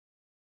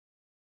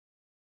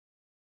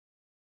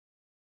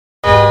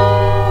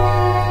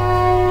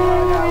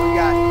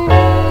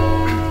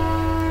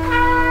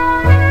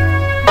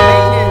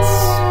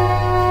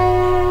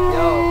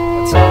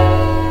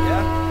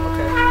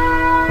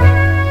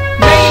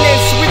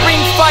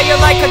fire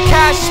like a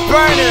cash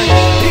burner.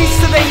 Peace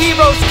to the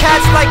heroes,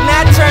 cats like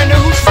Nat Turner,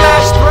 who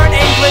slashed burn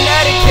England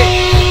etiquette.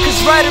 Cause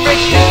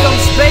rhetoric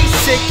becomes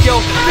basic, yo.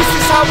 This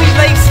is how we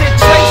lace it,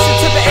 trace it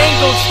to the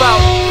Angles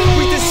route.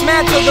 We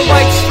dismantle the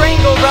white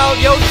strangle route,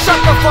 yo. Shut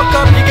the fuck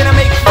up, you're gonna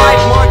make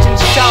 5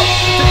 margins shout.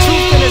 The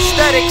truth in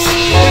aesthetics,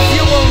 if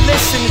you won't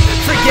listen,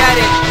 forget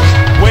it.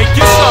 Wake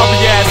your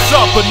sorry ass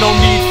up, but no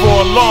need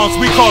for alarms.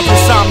 We cause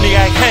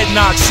insomniac head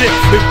knock shit.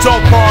 If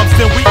dope bombs,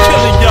 then we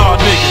killing y'all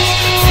niggas.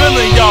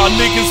 Filling y'all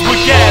niggas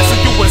with gas, and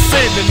you were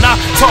sitting and I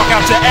talk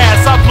out your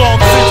ass. I've long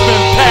since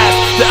been past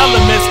the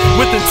elements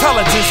with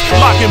intelligence,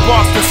 locking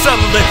bars to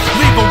settle it,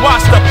 leaving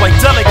washed up like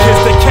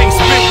delicates. They can't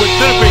spit with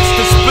lyrics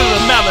to spill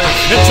a melon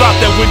and drop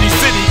that Windy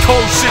City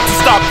cold shit to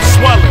stop the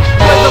swelling.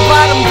 We're the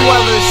bottom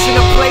dwellers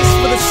in a place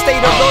where the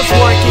state of those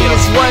working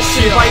is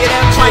worshipped by an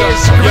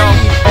empire's greed.